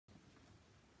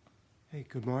Hey,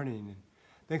 good morning.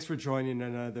 Thanks for joining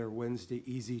another Wednesday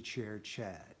Easy Chair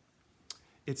Chat.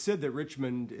 It's said that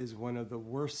Richmond is one of the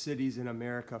worst cities in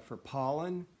America for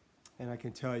pollen, and I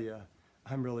can tell you,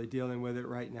 I'm really dealing with it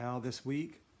right now this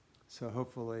week, so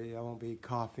hopefully I won't be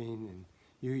coughing and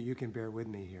you can bear with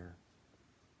me here.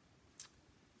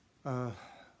 A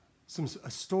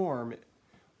storm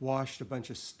washed a bunch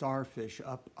of starfish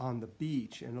up on the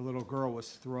beach, and a little girl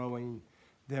was throwing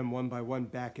them one by one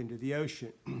back into the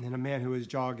ocean. And a man who was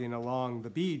jogging along the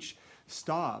beach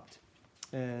stopped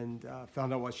and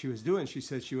found out what she was doing. She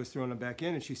said she was throwing them back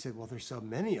in, and she said, well, there's so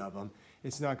many of them,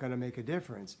 it's not going to make a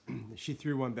difference. She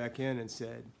threw one back in and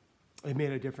said, it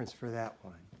made a difference for that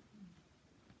one.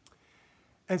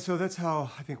 And so that's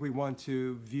how I think we want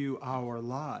to view our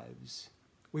lives.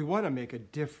 We want to make a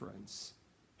difference,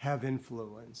 have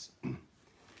influence.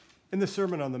 In the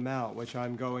Sermon on the Mount, which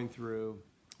I'm going through,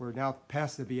 we're now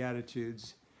past the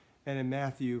Beatitudes, and in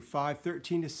Matthew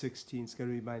 5:13 to 16 is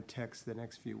going to be my text the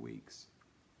next few weeks.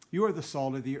 You are the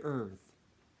salt of the earth,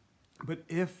 but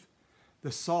if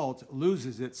the salt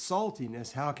loses its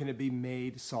saltiness, how can it be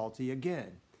made salty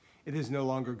again? It is no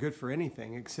longer good for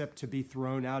anything except to be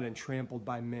thrown out and trampled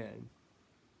by men.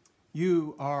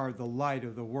 You are the light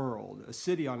of the world. A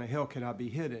city on a hill cannot be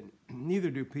hidden.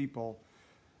 Neither do people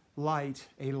light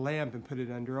a lamp and put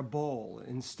it under a bowl.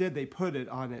 Instead, they put it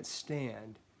on its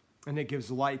stand, and it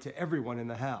gives light to everyone in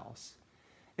the house.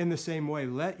 In the same way,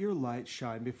 let your light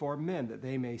shine before men, that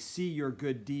they may see your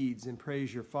good deeds and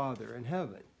praise your Father in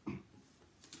heaven.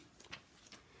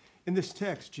 In this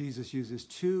text, Jesus uses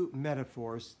two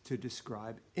metaphors to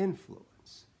describe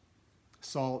influence: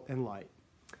 salt and light.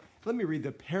 Let me read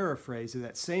the paraphrase of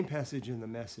that same passage in the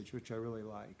Message, which I really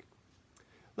like.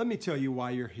 Let me tell you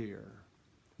why you're here.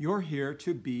 You're here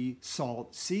to be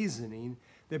salt seasoning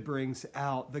that brings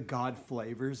out the God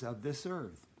flavors of this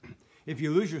earth. If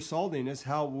you lose your saltiness,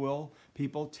 how will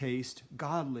people taste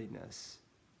godliness?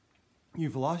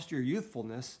 You've lost your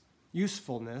usefulness,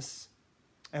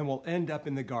 and will end up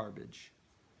in the garbage.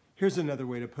 Here's another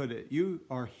way to put it. You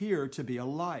are here to be a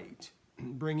light,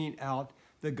 bringing out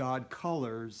the God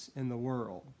colors in the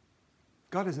world.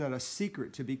 God is not a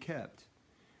secret to be kept.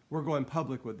 We're going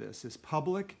public with this, as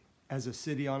public as a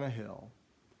city on a hill.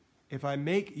 If I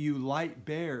make you light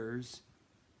bearers,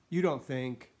 you don't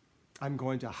think I'm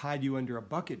going to hide you under a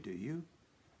bucket, do you?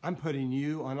 I'm putting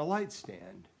you on a light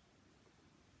stand.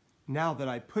 Now that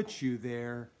I put you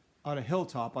there on a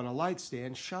hilltop, on a light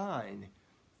stand, shine.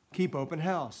 Keep open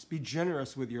house. Be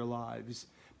generous with your lives.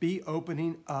 Be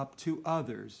opening up to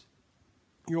others.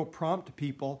 You'll prompt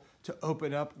people to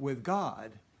open up with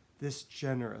God, this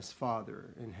generous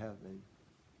Father in heaven.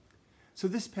 So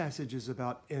this passage is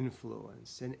about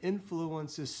influence, and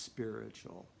influence is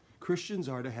spiritual. Christians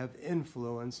are to have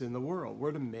influence in the world.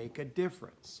 We're to make a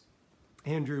difference.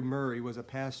 Andrew Murray was a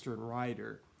pastor and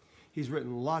writer. He's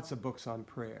written lots of books on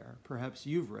prayer. Perhaps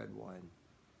you've read one.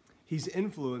 He's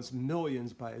influenced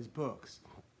millions by his books.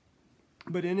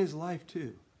 But in his life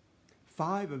too,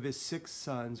 5 of his 6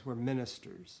 sons were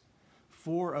ministers.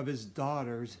 4 of his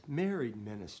daughters married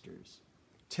ministers.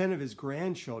 10 of his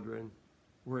grandchildren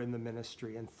were in the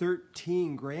ministry, and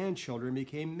 13 grandchildren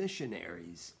became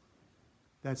missionaries.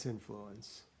 That's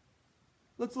influence.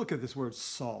 Let's look at this word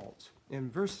salt. In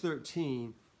verse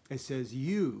 13, it says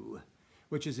you,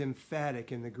 which is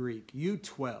emphatic in the Greek, you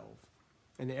 12,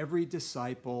 and every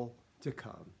disciple to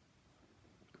come.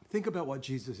 Think about what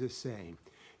Jesus is saying.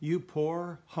 You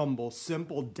poor, humble,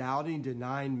 simple, doubting,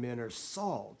 denying men are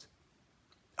salt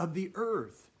of the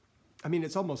earth. I mean,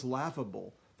 it's almost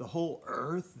laughable. The whole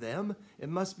earth, them, it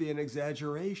must be an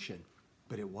exaggeration.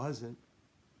 But it wasn't.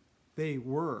 They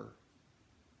were.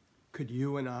 Could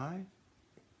you and I?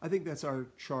 I think that's our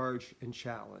charge and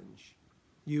challenge.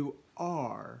 You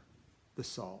are the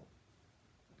salt.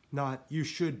 Not you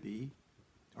should be,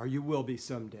 or you will be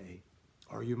someday,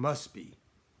 or you must be,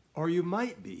 or you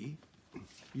might be.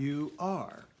 You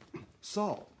are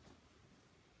salt.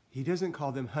 He doesn't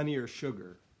call them honey or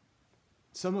sugar.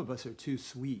 Some of us are too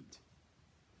sweet.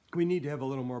 We need to have a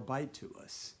little more bite to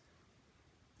us.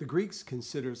 The Greeks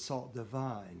considered salt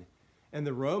divine, and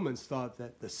the Romans thought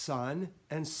that the sun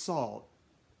and salt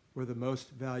were the most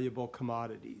valuable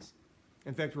commodities.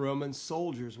 In fact, Roman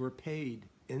soldiers were paid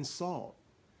in salt.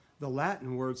 The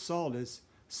Latin word salt is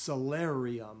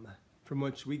salarium, from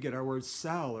which we get our word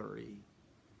salary.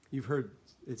 You've heard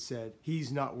it said, he's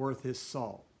not worth his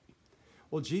salt.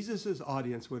 Well, Jesus'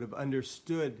 audience would have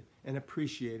understood and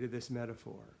appreciated this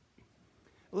metaphor.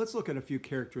 Let's look at a few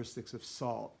characteristics of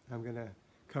salt. I'm going to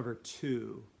cover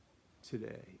 2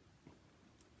 today.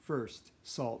 First,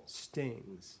 salt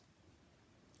stings.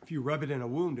 If you rub it in a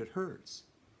wound, it hurts.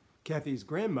 Kathy's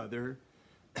grandmother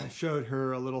showed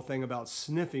her a little thing about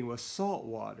sniffing with salt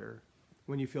water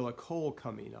when you feel a cold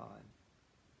coming on,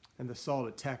 and the salt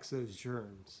attacks those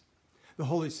germs. The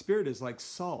Holy Spirit is like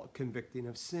salt convicting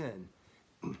of sin.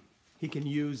 He can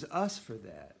use us for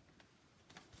that.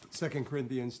 2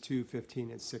 Corinthians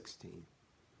 2:15 and 16.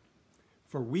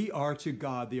 For we are to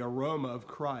God the aroma of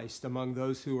Christ among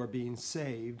those who are being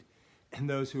saved and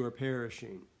those who are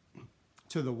perishing.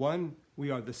 To the one,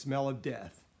 we are the smell of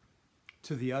death.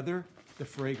 To the other, the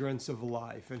fragrance of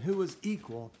life. And who is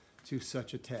equal to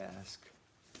such a task?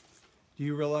 Do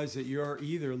you realize that you're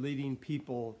either leading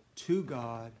people to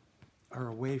God or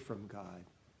away from God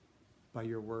by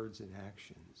your words and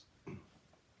actions?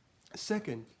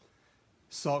 Second,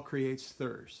 salt creates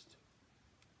thirst.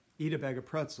 Eat a bag of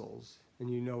pretzels, and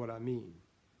you know what I mean.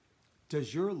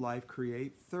 Does your life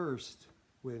create thirst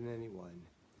with anyone?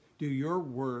 Do your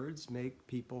words make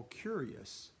people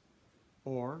curious,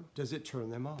 or does it turn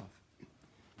them off?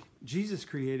 Jesus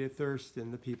created thirst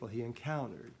in the people he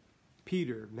encountered.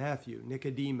 Peter, Matthew,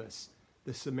 Nicodemus,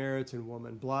 the Samaritan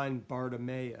woman, blind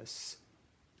Bartimaeus,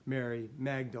 Mary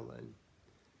Magdalene.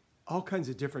 All kinds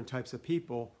of different types of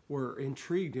people were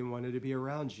intrigued and wanted to be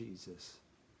around Jesus.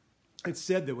 It's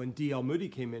said that when D.L. Moody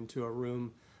came into a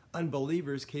room,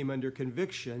 unbelievers came under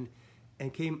conviction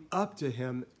and came up to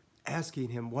him asking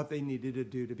him what they needed to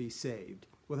do to be saved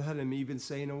without him even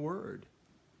saying a word.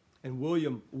 And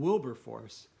William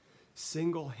Wilberforce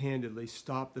single-handedly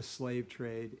stopped the slave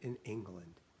trade in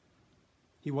England.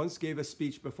 He once gave a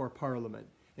speech before Parliament,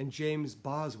 and James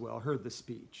Boswell heard the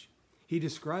speech. He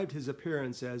described his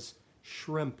appearance as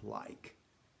shrimp-like.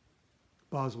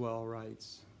 Boswell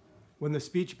writes, "When the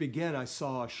speech began, I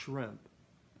saw a shrimp,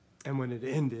 and when it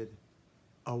ended,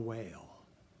 a whale."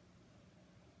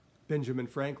 Benjamin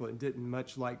Franklin didn't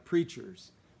much like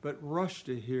preachers, but rushed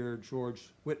to hear George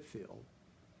Whitefield.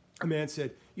 A man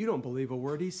said, "You don't believe a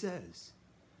word he says."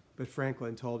 But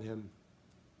Franklin told him,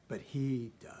 "But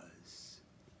he does."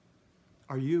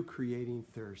 Are you creating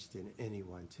thirst in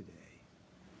anyone today?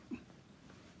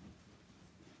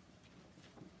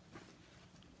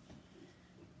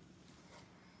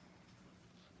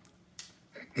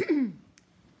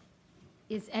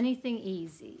 Is anything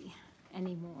easy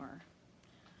anymore?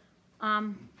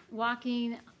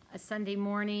 Walking a Sunday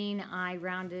morning, I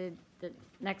rounded the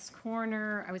next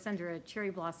corner. I was under a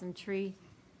cherry blossom tree,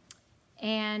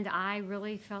 and I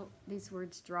really felt these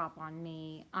words drop on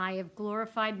me. I have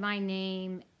glorified my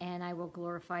name, and I will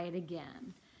glorify it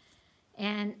again.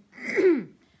 And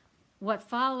what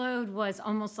followed was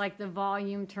almost like the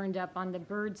volume turned up on the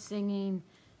birds singing,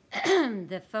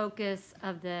 the focus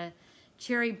of the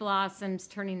cherry blossoms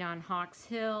turning on Hawks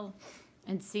Hill,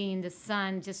 and seeing the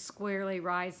sun just squarely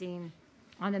rising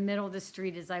on the middle of the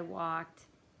street as I walked.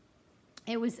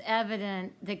 It was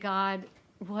evident that God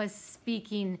was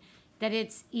speaking, that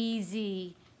it's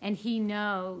easy and he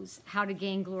knows how to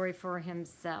gain glory for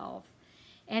himself.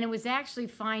 And it was actually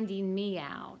finding me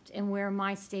out and where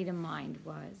my state of mind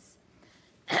was.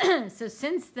 So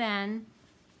since then,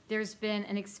 there's been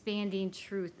an expanding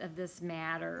truth of this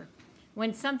matter.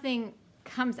 When something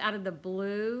comes out of the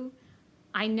blue,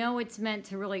 I know it's meant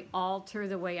to really alter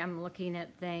the way I'm looking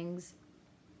at things,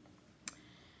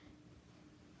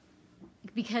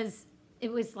 because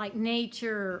it was like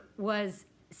nature was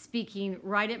speaking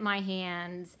right at my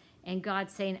hands, and God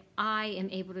saying, I am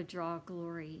able to draw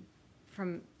glory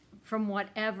from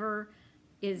whatever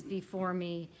is before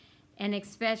me, and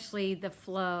especially the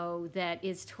flow that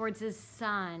is towards his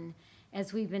son,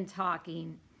 as we've been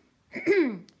talking.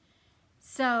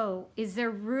 So, is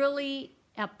there really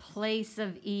a place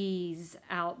of ease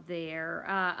out there?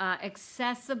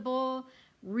 Accessible,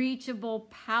 reachable,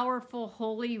 powerful,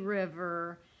 holy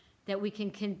river that we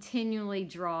can continually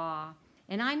draw.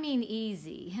 And I mean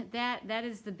easy. That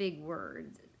is the big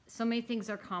word. So many things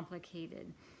are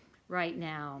complicated right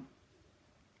now.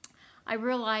 I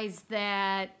realize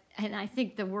that, and I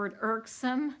think the word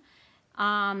irksome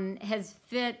has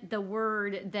fit the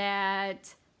word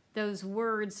that those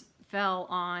words fell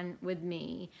on with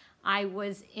me. I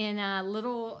was in a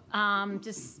little,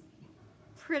 just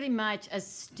pretty much a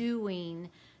stewing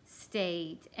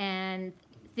state, and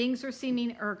things were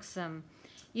seeming irksome.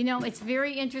 You know, it's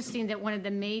very interesting that one of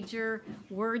the major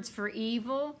words for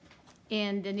evil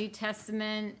in the New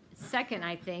Testament, second,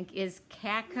 I think, is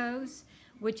kakos,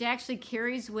 which actually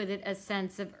carries with it a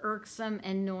sense of irksome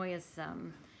and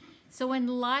noisome. So when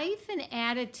life and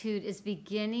attitude is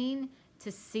beginning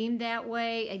to seem that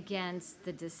way, against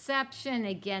the deception,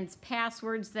 against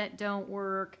passwords that don't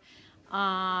work,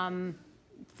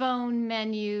 phone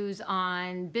menus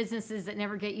on businesses that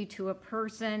never get you to a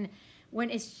person, when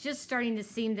it's just starting to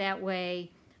seem that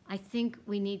way, I think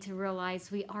we need to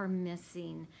realize we are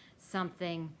missing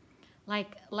something.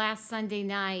 Like last Sunday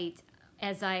night,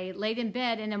 as I laid in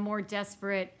bed in a more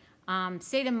desperate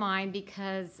state of mind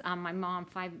because my mom,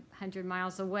 500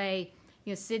 miles away,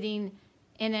 sitting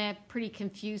in a pretty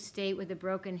confused state with a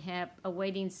broken hip,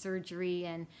 awaiting surgery,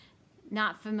 and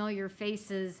not familiar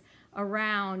faces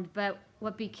around. But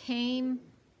what became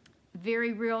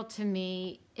very real to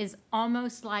me is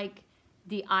almost like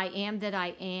the I am that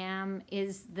I am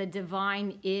is the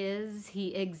divine is,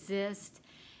 he exists,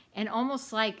 and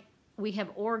almost like we have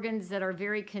organs that are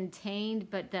very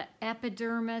contained, but the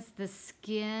epidermis, the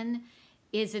skin,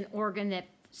 is an organ that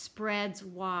spreads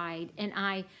wide. And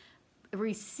I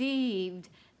received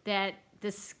that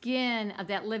the skin of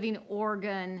that living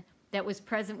organ that was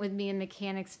present with me in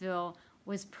Mechanicsville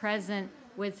was present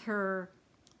with her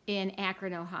in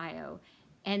Akron, Ohio.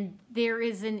 And there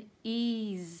is an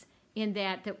ease in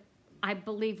that I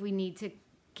believe we need to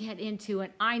get into,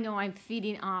 and I know I'm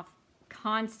feeding off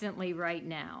constantly right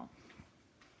now.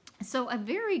 So a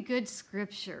very good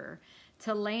scripture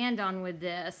to land on with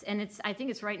this, and I think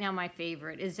it's right now my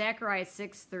favorite, is Zechariah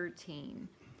 6:13.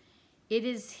 It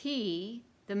is he,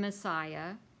 the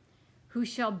Messiah, who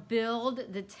shall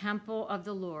build the temple of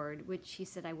the Lord, which he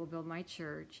said, I will build my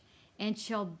church, and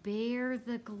shall bear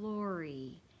the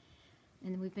glory.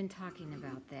 And we've been talking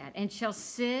about that. And shall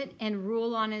sit and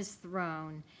rule on his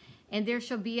throne. And there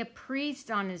shall be a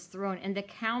priest on his throne, and the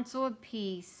council of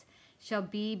peace shall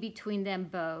be between them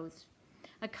both.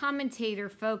 A commentator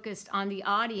focused on the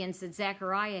audience that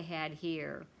Zechariah had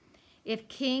here. If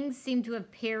kings seem to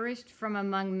have perished from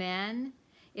among men,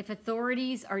 if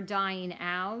authorities are dying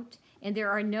out, and there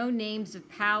are no names of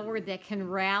power that can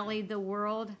rally the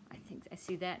world, I think I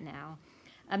see that now,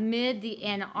 amid the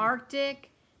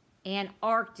Arctic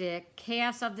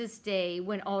chaos of this day,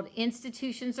 when old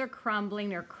institutions are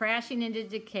crumbling or crashing into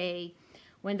decay,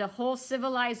 when the whole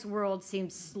civilized world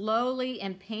seems slowly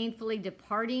and painfully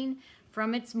departing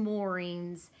from its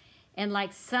moorings, and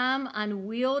like some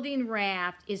unwielding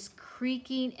raft is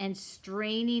creaking and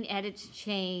straining at its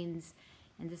chains,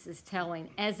 and this is telling,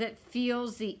 as it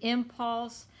feels the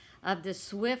impulse of the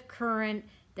swift current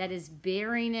that is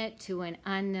bearing it to an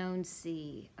unknown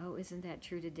sea. Oh, isn't that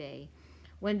true today?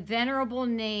 When venerable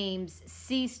names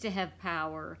cease to have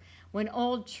power, when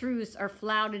old truths are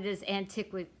flouted as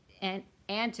antiquated,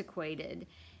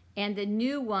 and the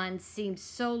new ones seem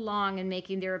so long in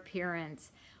making their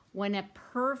appearance, when a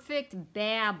perfect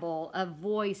babble of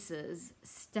voices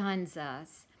stuns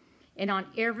us, and on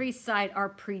every side are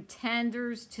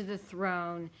pretenders to the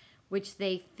throne, which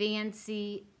they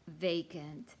fancy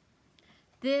vacant.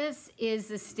 This is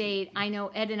the state I know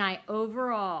Ed and I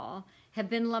overall have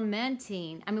been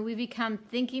lamenting. I mean, we've become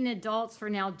thinking adults for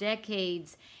now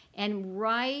decades, and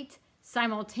right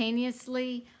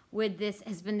simultaneously with this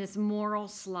has been this moral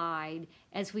slide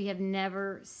as we have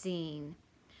never seen.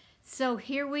 So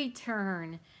here we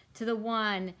turn to the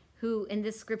one who in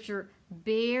this scripture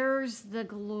bears the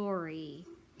glory.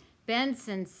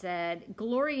 Benson said,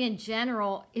 glory in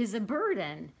general is a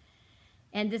burden,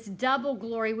 and this double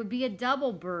glory would be a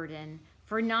double burden,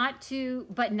 but not too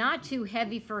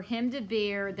heavy for him to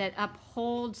bear, that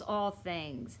upholds all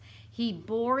things. He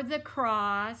bore the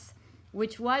cross,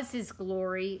 which was his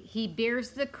glory. He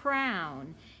bears the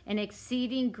crown, an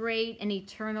exceeding great and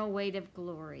eternal weight of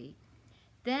glory.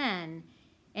 Then,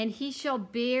 and he shall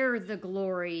bear the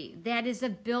glory, that is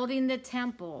of building the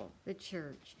temple, the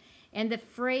church. And the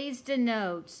phrase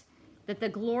denotes that the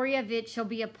glory of it shall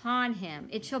be upon him.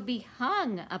 It shall be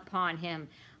hung upon him.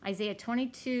 Isaiah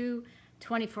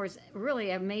 22:24 is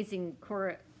really amazing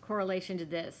correlation to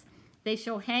this. They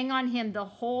shall hang on him the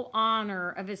whole honor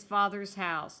of his father's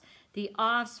house, the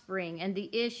offspring and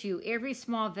the issue, every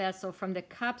small vessel, from the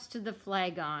cups to the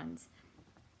flagons,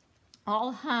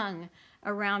 all hung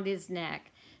around his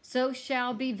neck. So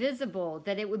shall be visible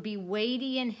that it would be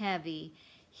weighty and heavy,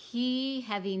 he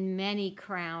having many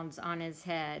crowns on his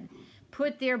head,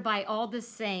 put there by all the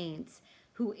saints,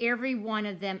 who every one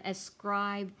of them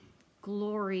ascribe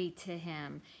glory to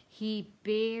him. He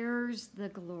bears the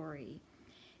glory.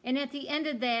 And at the end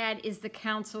of that is the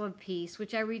council of peace,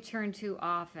 which I return to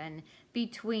often,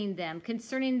 between them,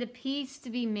 concerning the peace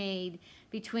to be made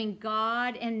between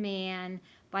God and man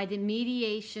by the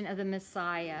mediation of the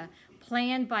Messiah,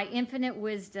 planned by infinite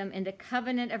wisdom in the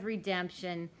covenant of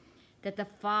redemption, that the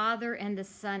Father and the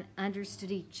Son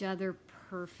understood each other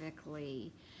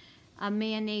perfectly. A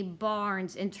man named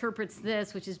Barnes interprets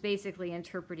this, which is basically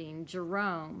interpreting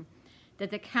Jerome,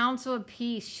 that the council of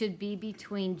peace should be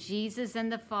between Jesus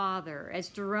and the Father. As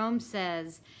Jerome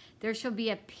says, There shall be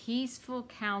a peaceful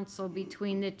counsel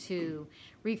between the two,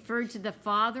 referred to the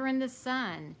Father and the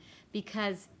Son,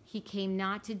 because he came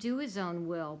not to do his own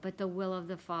will, but the will of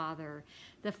the Father.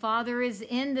 The Father is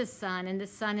in the Son, and the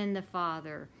Son in the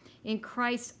Father. In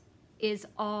Christ is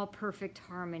all perfect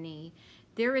harmony.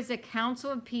 There is a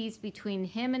counsel of peace between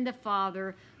him and the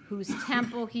Father, whose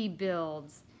temple he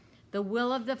builds. The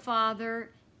will of the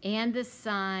Father and the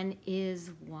Son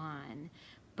is one.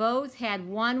 Both had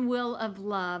one will of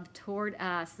love toward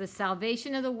us, the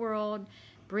salvation of the world,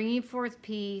 bringing forth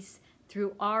peace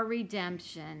through our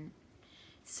redemption.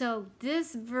 So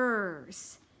this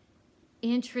verse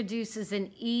introduces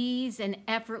an ease and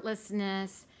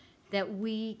effortlessness that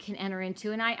we can enter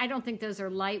into. And I don't think those are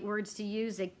light words to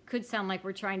use. They could sound like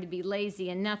we're trying to be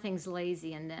lazy, and nothing's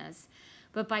lazy in this.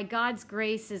 But by God's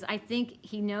graces, I think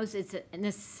he knows it's a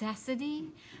necessity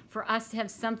for us to have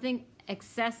something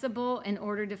accessible in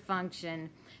order to function.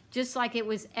 Just like it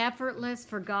was effortless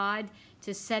for God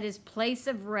to set his place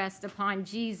of rest upon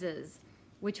Jesus,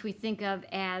 which we think of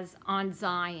as on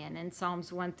Zion in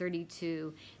Psalms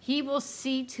 132. He will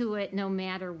see to it no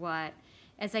matter what.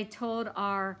 As I told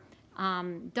our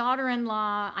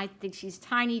daughter-in-law, I think she's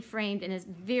tiny framed and is a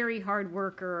very hard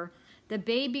worker, the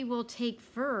baby will take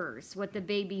first what the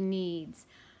baby needs.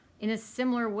 In a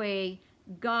similar way,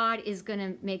 God is going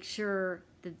to make sure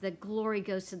that the glory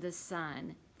goes to the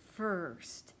Son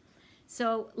first.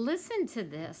 So listen to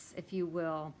this, if you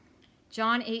will.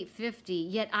 John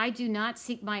 8:50, yet I do not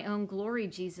seek my own glory,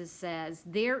 Jesus says.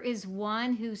 There is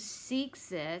one who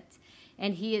seeks it,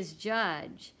 and he is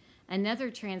judge.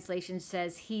 Another translation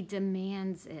says he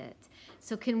demands it.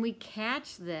 So can we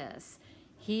catch this?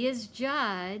 He is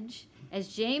judge. As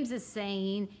James is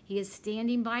saying, he is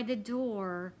standing by the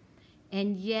door,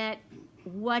 and yet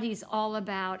what he's all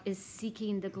about is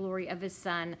seeking the glory of his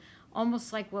Son,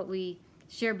 almost like what we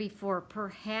shared before.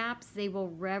 Perhaps they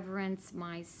will reverence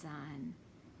my Son.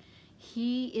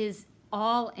 He is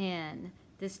all in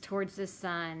this towards the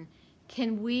Son.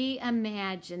 Can we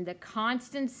imagine the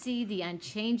constancy, the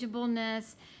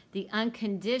unchangeableness, the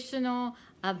unconditional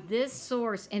of this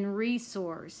source and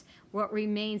resource, what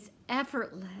remains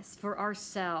effortless for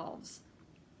ourselves?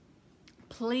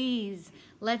 Please,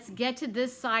 let's get to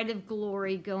this side of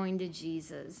glory going to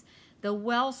Jesus, the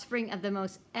wellspring of the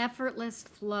most effortless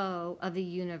flow of the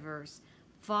universe,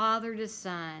 Father to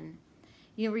Son.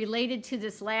 You know, related to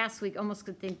this last week, almost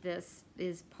could think this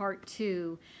is part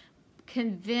 2,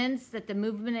 convinced that the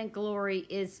movement and glory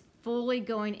is fully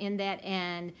going in that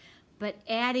end, but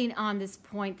adding on this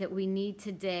point that we need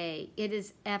today, it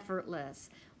is effortless.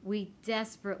 We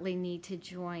desperately need to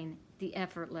join the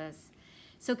effortless.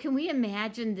 So can we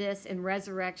imagine this in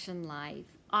resurrection life?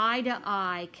 Eye to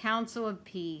eye, counsel of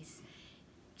peace.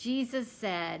 Jesus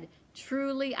said,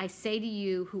 truly I say to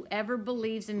you, whoever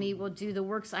believes in me will do the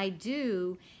works I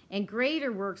do, and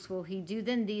greater works will he do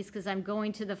than these, because I'm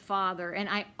going to the Father. And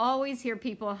I always hear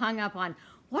people hung up on,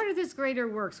 what are these greater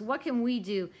works? What can we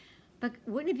do? But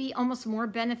wouldn't it be almost more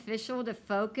beneficial to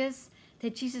focus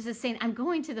that Jesus is saying, I'm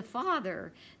going to the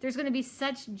Father. There's going to be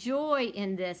such joy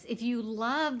in this. If you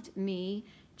loved me,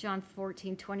 John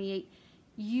 14:28,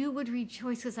 you would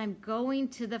rejoice because I'm going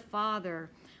to the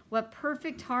Father. What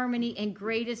perfect harmony and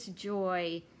greatest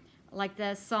joy, like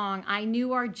the song, I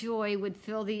knew our joy would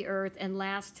fill the earth and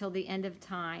last till the end of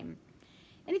time.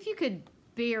 And if you could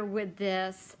bear with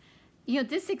this, you know,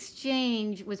 this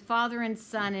exchange with Father and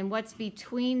Son and what's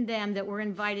between them that we're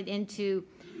invited into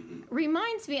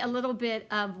reminds me a little bit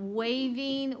of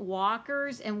waving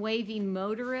walkers and waving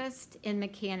motorists in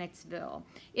Mechanicsville.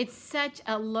 It's such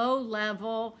a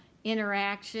low-level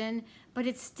interaction, but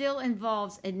it still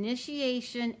involves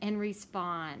initiation and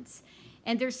response.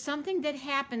 And there's something that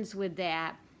happens with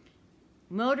that.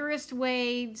 Motorist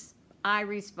waves, I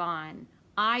respond.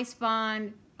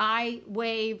 I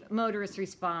wave, motorist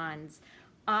responds.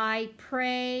 I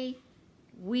pray,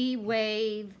 we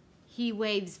wave, he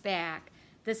waves back.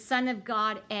 The Son of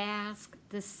God asks,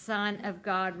 the Son of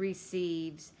God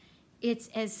receives. It's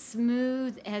as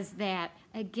smooth as that.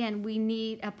 Again, we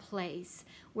need a place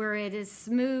where it is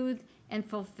smooth and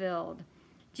fulfilled.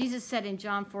 Jesus said in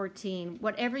John 14,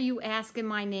 whatever you ask in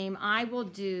my name, I will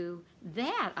do,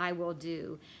 that I will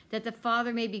do, that the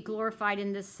Father may be glorified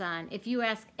in the Son. If you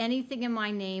ask anything in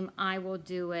my name, I will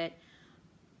do it.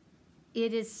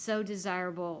 It is so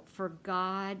desirable for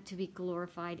God to be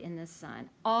glorified in the Son.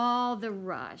 All the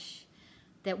rush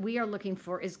that we are looking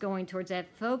for is going towards that.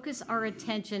 Focus our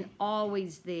attention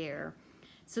always there.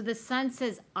 So the Son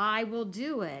says, I will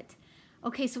do it.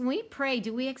 Okay, so when we pray,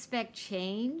 do we expect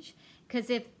change? Because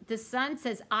if the Son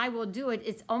says, I will do it,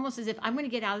 it's almost as if I'm going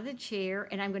to get out of the chair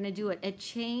and I'm going to do it. A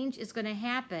change is going to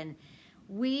happen.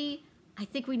 I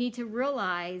think we need to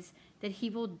realize that he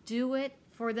will do it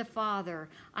for the Father.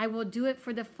 I will do it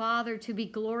for the Father to be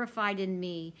glorified in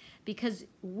me, because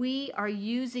we are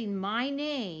using my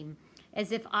name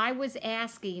as if I was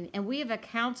asking, and we have a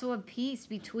counsel of peace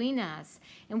between us,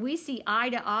 and we see eye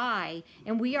to eye,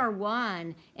 and we are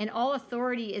one, and all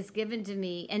authority is given to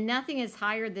me, and nothing is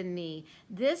higher than me.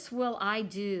 This will I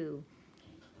do.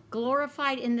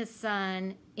 Glorified in the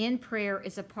Son, in prayer,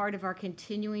 is a part of our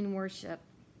continuing worship.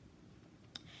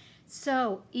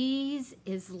 So ease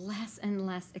is less and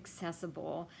less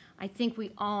accessible. I think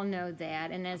we all know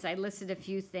that. And as I listed a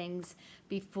few things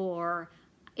before,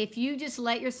 if you just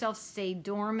let yourself stay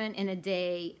dormant in a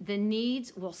day, the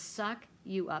needs will suck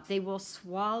you up. They will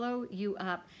swallow you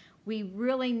up. We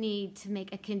really need to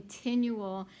make a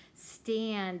continual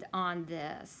stand on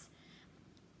this.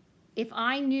 If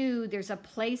I knew there's a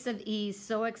place of ease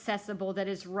so accessible that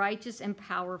is righteous and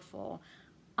powerful,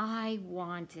 I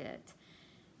want it.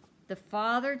 The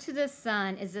Father to the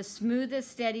Son is the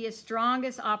smoothest, steadiest,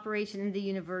 strongest operation in the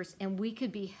universe, and we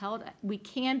can be held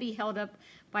up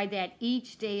by that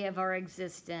each day of our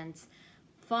existence.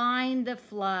 Find the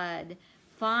flood,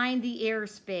 find the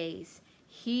airspace.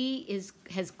 He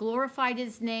has glorified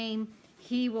his name.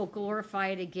 He will glorify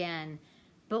it again.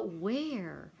 But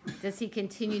where does he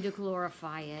continue to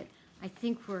glorify it? I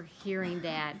think we're hearing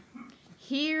that.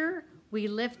 Here we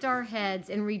lift our heads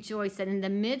and rejoice that in the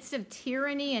midst of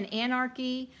tyranny and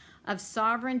anarchy, of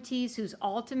sovereignties whose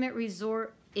ultimate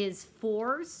resort is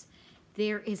force,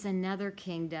 there is another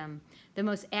kingdom, the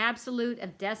most absolute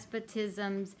of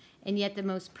despotisms, and yet the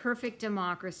most perfect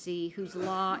democracy whose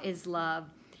law is love.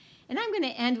 And I'm going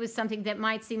to end with something that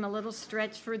might seem a little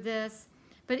stretch for this,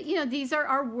 but these are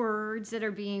our words that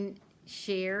are being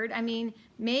shared. I mean,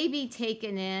 maybe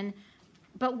taken in,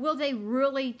 but will they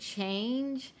really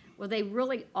change? Will they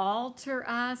really alter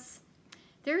us?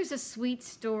 There's a sweet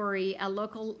story a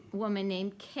local woman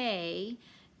named Kay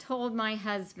told my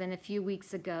husband a few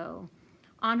weeks ago.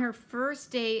 On her first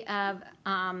day of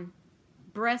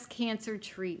breast cancer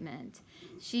treatment,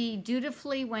 she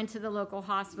dutifully went to the local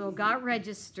hospital, got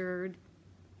registered,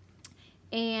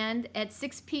 and at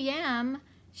 6 p.m.,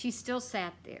 she still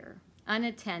sat there,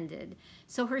 unattended.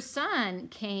 So her son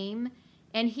came,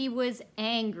 and he was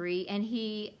angry, and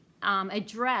he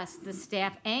addressed the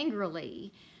staff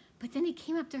angrily. But then he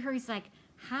came up to her. He's like,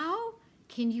 how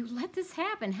can you let this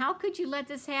happen? How could you let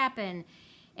this happen?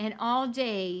 And all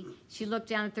day, she looked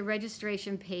down at the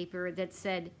registration paper that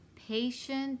said,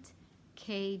 Patient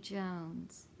K.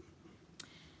 Jones.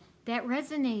 That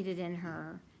resonated in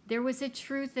her. There was a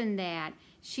truth in that.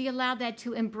 She allowed that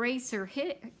to embrace her.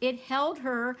 It held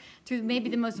her through maybe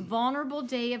the most vulnerable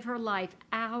day of her life,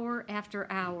 hour after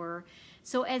hour.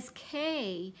 So as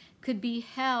Kay could be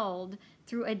held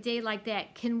through a day like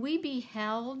that, can we be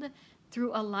held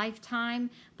through a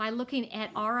lifetime by looking at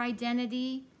our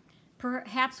identity?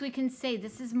 Perhaps we can say,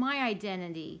 this is my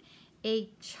identity, a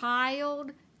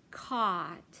child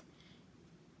caught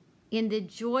in the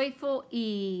joyful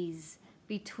ease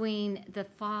between the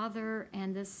Father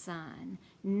and the Son,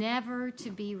 never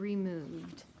to be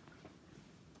removed.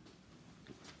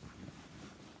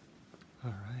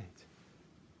 All right.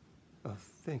 Oh,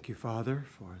 thank you, Father,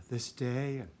 for this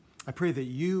day. I pray that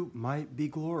you might be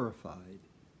glorified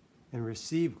and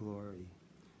receive glory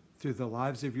through the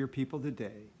lives of your people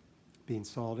today, being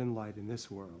salt and light in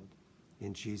this world.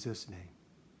 In Jesus' name,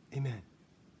 amen.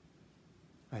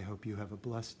 I hope you have a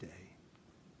blessed day.